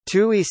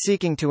TUI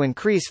seeking to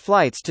increase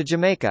flights to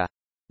Jamaica.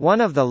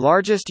 One of the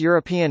largest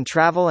European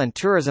travel and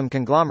tourism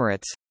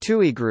conglomerates,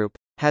 TUI Group,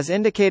 has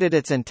indicated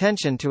its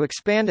intention to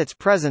expand its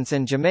presence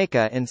in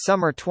Jamaica in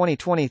summer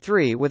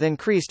 2023 with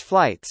increased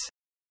flights.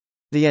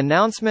 The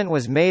announcement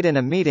was made in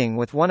a meeting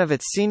with one of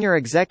its senior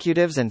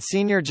executives and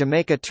senior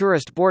Jamaica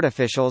Tourist Board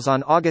officials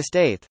on August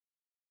 8.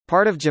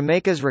 Part of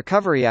Jamaica's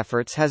recovery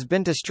efforts has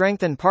been to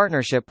strengthen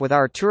partnership with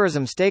our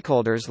tourism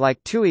stakeholders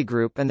like TUI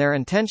Group, and their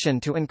intention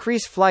to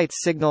increase flights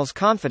signals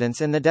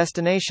confidence in the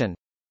destination.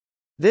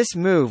 This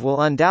move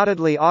will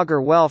undoubtedly augur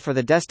well for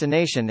the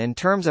destination in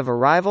terms of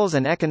arrivals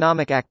and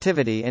economic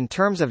activity in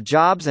terms of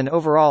jobs and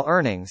overall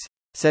earnings,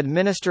 said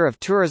Minister of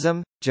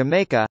Tourism,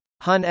 Jamaica,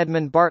 Hun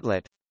Edmund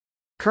Bartlett.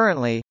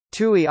 Currently,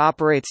 TUI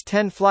operates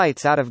 10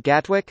 flights out of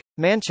Gatwick,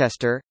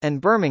 Manchester, and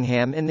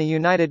Birmingham in the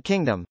United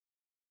Kingdom.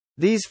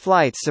 These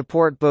flights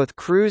support both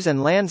cruise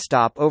and land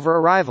stopover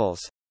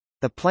arrivals.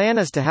 The plan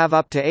is to have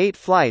up to 8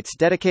 flights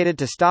dedicated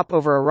to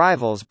stopover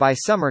arrivals by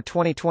summer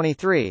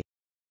 2023.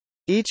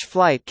 Each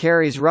flight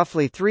carries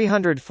roughly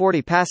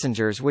 340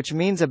 passengers, which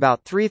means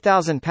about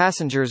 3,000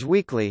 passengers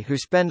weekly who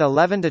spend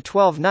 11 to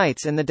 12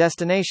 nights in the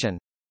destination.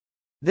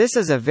 This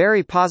is a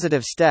very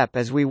positive step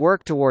as we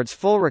work towards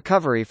full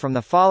recovery from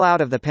the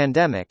fallout of the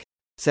pandemic,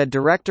 said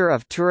Director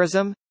of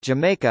Tourism,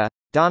 Jamaica,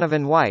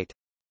 Donovan White.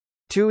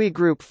 TUI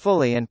Group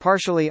fully and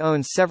partially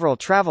owns several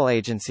travel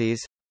agencies,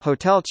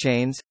 hotel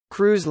chains,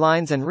 cruise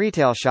lines and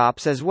retail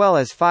shops, as well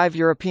as 5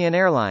 European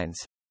airlines.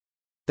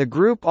 The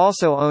group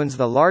also owns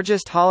the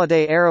largest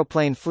holiday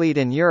aeroplane fleet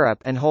in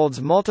Europe and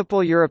holds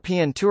multiple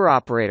European tour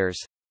operators.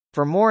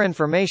 For more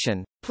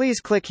information, please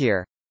click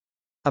here.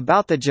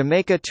 About the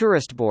Jamaica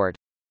Tourist Board.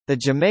 The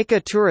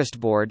Jamaica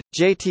Tourist Board,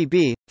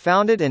 JTB,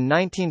 founded in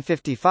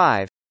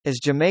 1955, is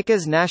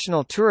Jamaica's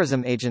national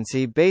tourism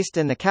agency based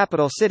in the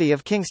capital city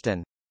of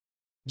Kingston.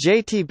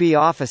 JTB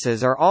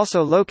offices are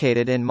also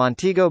located in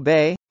Montego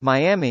Bay,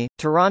 Miami,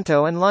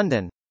 Toronto and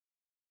London.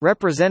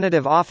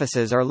 Representative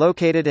offices are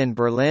located in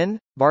Berlin,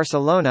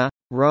 Barcelona,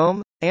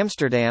 Rome,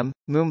 Amsterdam,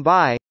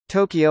 Mumbai,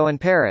 Tokyo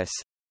and Paris.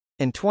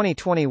 In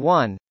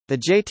 2021, the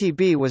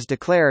JTB was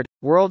declared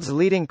World's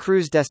Leading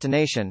Cruise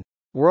Destination,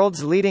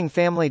 World's Leading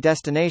Family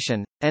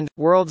Destination, and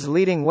World's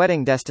Leading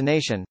Wedding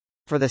Destination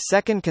for the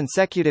second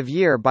consecutive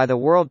year by the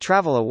World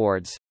Travel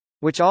Awards,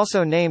 which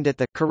also named it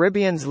the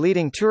Caribbean's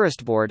Leading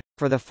Tourist Board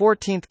for the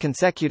 14th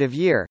consecutive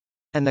year,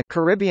 and the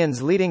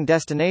Caribbean's Leading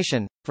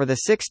Destination for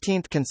the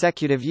 16th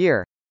consecutive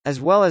year, as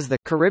well as the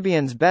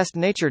Caribbean's Best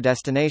Nature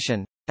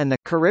Destination and the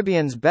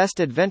Caribbean's Best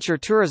Adventure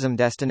Tourism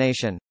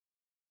Destination.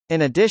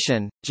 In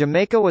addition,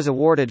 Jamaica was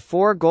awarded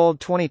 4 Gold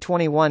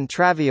 2021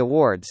 Travi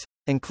Awards,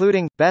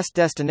 including Best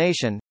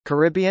Destination,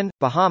 Caribbean,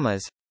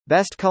 Bahamas,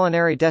 Best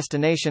Culinary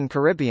Destination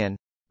Caribbean,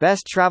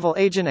 Best Travel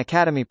Agent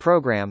Academy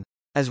Program,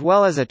 as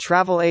well as a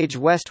Travel Age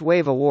West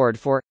Wave Award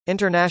for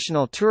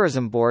International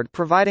Tourism Board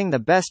providing the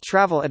Best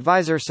Travel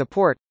Advisor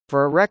support,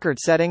 for a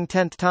record-setting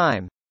 10th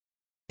time.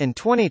 In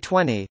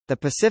 2020, the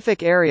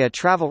Pacific Area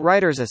Travel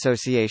Writers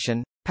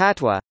Association,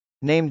 PATWA,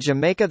 named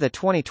Jamaica the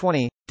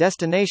 2020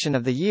 Destination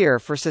of the Year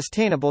for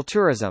Sustainable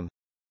Tourism.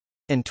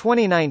 In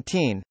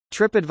 2019,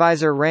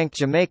 TripAdvisor ranked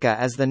Jamaica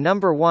as the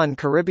 #1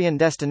 Caribbean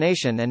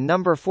destination and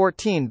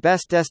 #14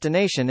 best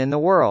destination in the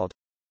world.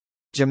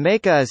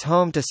 Jamaica is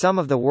home to some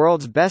of the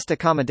world's best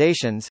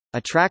accommodations,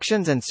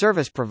 attractions and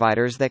service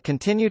providers that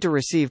continue to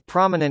receive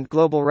prominent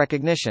global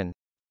recognition.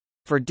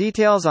 For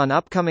details on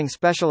upcoming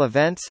special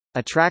events,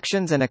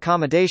 attractions and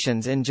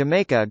accommodations in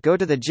Jamaica, go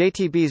to the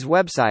JTB's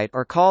website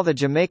or call the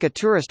Jamaica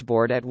Tourist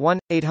Board at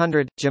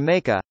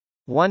 1-800-JAMAICA,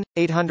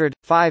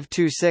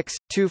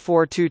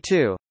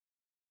 1-800-526-2422.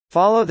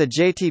 Follow the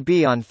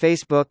JTB on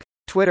Facebook,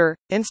 Twitter,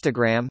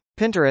 Instagram,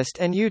 Pinterest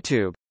and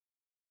YouTube.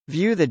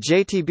 View the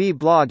JTB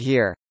blog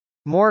here.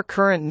 More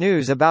current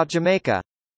news about Jamaica.